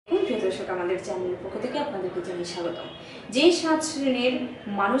দর্শক, আমাদের চ্যানেলের পক্ষ থেকে আপনাদেরকে জানাই স্বাগতম। যে 7 শ্রেণীর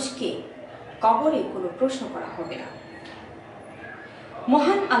মানুষকে কবরে কোনো প্রশ্ন করা হবে না,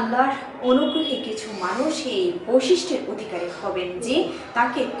 মহান আল্লাহর অনুগ্রহে কিছু মানুষ এই বৈশিষ্ট্যের অধিকারী হবেন যে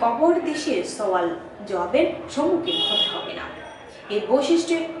তাকে কবর দেশের সওয়াল জবাবের সম্মুখীন হতে হবে না। এই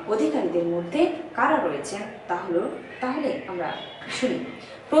বৈশিষ্ট্যের অধিকারীদের মধ্যে কারা রয়েছেন তাহলে আমরা শুনি।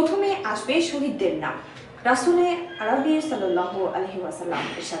 প্রথমে আসবে শহীদদের নাম। রাসূলে আরবি সাল্লাল্লাহু আলাইহি ওয়াসাল্লাম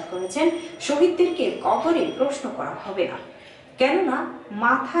ইরশাদ করেছেন, শহীদদেরকে কবরে প্রশ্ন করা হবে না, কেননা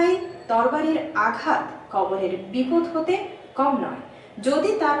মাথায় তরবারির আঘাত কবরের বিপদ হতে কম নয়।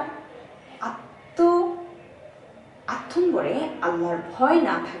 যদি তার আত্মম্বরে আল্লাহর ভয়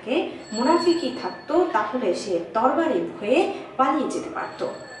না থাকে, মুনাফিকি থাকতো, তাহলে সে তরবারির ভয়ে পালিয়ে যেতে পারত,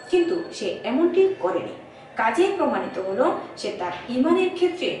 কিন্তু সে এমনটি করেনি। কাজে প্রমাণিত হলো সে তার ঈমানের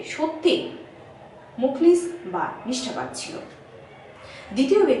ক্ষেত্রে সত্যি মুখলিস বা নিষ্ঠাবান ছিল।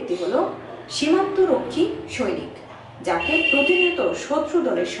 দ্বিতীয় ব্যক্তি হলো সীমান্তরক্ষী সৈনিক, যাকে প্রতিনিয়ত শত্রু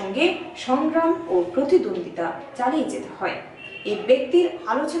দলের সঙ্গে সংগ্রাম ও প্রতিদ্বন্দ্বিতা চালিয়ে যেতে হয়। এই ব্যক্তির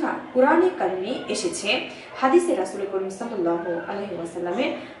আলোচনা কুরআনে কারিমে এসেছে, হাদিসে রাসূল করিম সাল্লাল্লাহু আলাইহি ওয়াসাল্লামের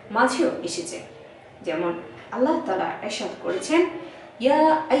মাঝেও এসেছে। যেমন আল্লাহ তাআলা ইরশাদ করেছেন, ইয়া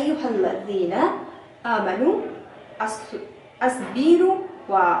আইয়ুহাল্লাযীনা আমানু আসবিরু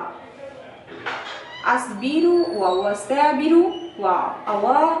ওয়া ওয়াস্তাবিরু ওয়া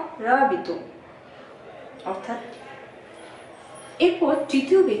আওয়ারাবিতু। অর্থাৎ এরপর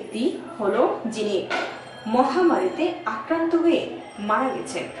তৃতীয় ব্যক্তি হলো যিনি মহামারীতে আক্রান্ত হয়ে মারা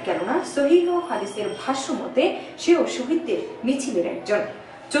গেছেন, কেননা সহিহ হাদিসের ভাষ্য মতে সেও শহীদদের মিছিলের একজন।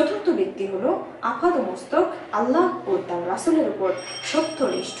 চতুর্থ ব্যক্তি হলো আপাদমস্তক আল্লাহ ও তার রাসূলের উপর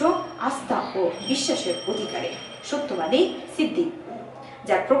সত্যনিষ্ঠ আস্থা ও বিশ্বাসের অধিকারী সত্যবাদী সিদ্দিক,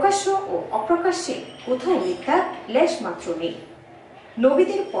 যার প্রকাশ্য ও অপ্রকাশ্যে কোথায় মিথ্যা লেশ মাত্র নেই।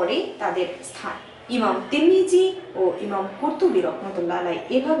 নবীদের পরে তাদের স্থান ইমাম তিরমিজি ও ইমাম কুরতুবী রাহমাতুল্লাহ আলাইহি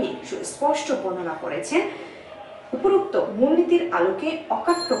এভাবে স্পষ্ট বর্ণনা করেছেন। উপরোক্ত মূলনীতির আলোকে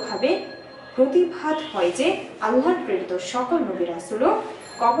অকাট্যভাবে প্রতিভাত হয় যে আল্লাহর প্রেরিত সকল নবী রাসূলও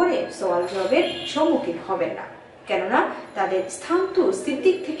কবরে সওয়াল জবাবের সম্মুখীন হবেন না, কেননা তাদের স্থান তো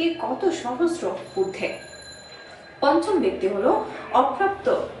সিদ্দিক থেকে কত সহস্র ঊর্ধ্বে। পঞ্চম ব্যক্তি হলো অপ্রাপ্ত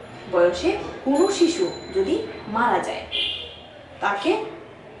বয়সে কোনো শিশু যদি মারা যায়, তাকে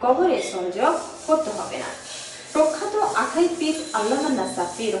কবরে সওয়াল জবাব করতে হবে না। প্রখ্যাত আখাইপীর আল্লামা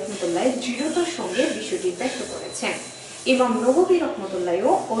নাসাফি রহমতুল্লাহ দৃঢ়তার সঙ্গে বিষয়টি ব্যক্ত করেছেন। ইমাম নববী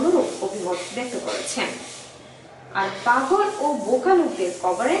রহমতুল্লাহও অনুরূপ অভিমত ব্যক্ত করেছেন। আর পাগল ও বোকা লোকদের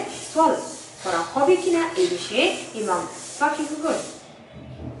কবরে সওয়াল করা হবে কিনা এই বিষয়ে ইমাম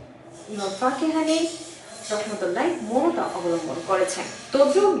ফাকিহানি রহমতুল্লাহ মৌনতা অবলম্বন করেছেন।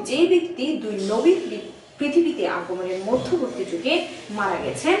 তদ্রুপ যে ব্যক্তি 2 নবীর পৃথিবীতে আগমনের মধ্যবর্তী যুগে মারা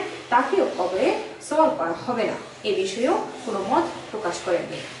গেছেন, তাকেও কবরে সওয়াল করা হবে না, এ বিষয়েও কোনো মত প্রকাশ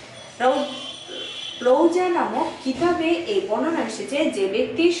করেননি। রওজা নামক কিতাবে এই বর্ণনা এসেছে, যে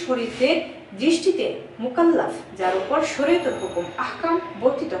ব্যক্তি শরীয়তের দৃষ্টিতে মুকাল্লাফ, যার উপর শরীয়তের হুকুম আহকাম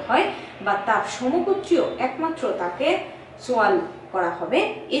বর্তিত হয়, বা তার সমগোত্রীয়, একমাত্র তাকে সওয়াল করা হবে,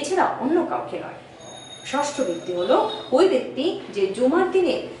 এছাড়া অন্য কাউকে নয়। ষষ্ঠ ব্যক্তি হলো ওই ব্যক্তি যে জুমার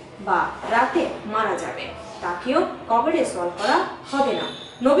দিনে বা রাতে মারা যাবে, তাকেও কবরে সওয়াল করা হবে না।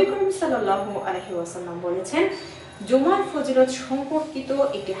 নবী করিম সাল্লাল্লাহু আলাইহি ওয়াসাল্লাম বলেছেন, জুমার ফজিলত সম্পর্কিত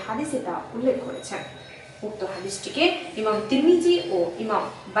একটি হাদিসে তা উল্লেখ করেছেন। উক্ত হাদিসটিকে ইমাম তিরমিজি ও ইমাম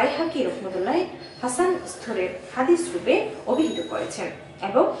বাইহাকি রহমতুল্লাহ হাসান স্তরের হাদিস রূপে অভিহিত করেছেন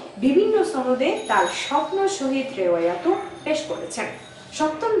এবং বিভিন্ন সনদে তার স্বপ্ন সহিত রিওয়ায়াত পেশ করেছেন।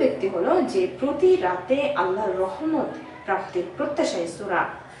 সপ্তম ব্যক্তি হলো যে প্রতি রাতে আল্লাহর রহমত প্রাপ্তির প্রত্যাশায় সূরা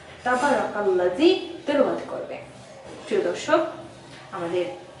তাবারাকাল্লাযী তেলাওয়াত করবে। প্রিয় দর্শক, আমাদের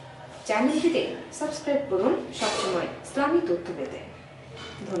চ্যানেলটিতে সাবস্ক্রাইব করুন সবসময় ইসলামী তথ্য পেতে।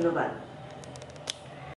 ধন্যবাদ।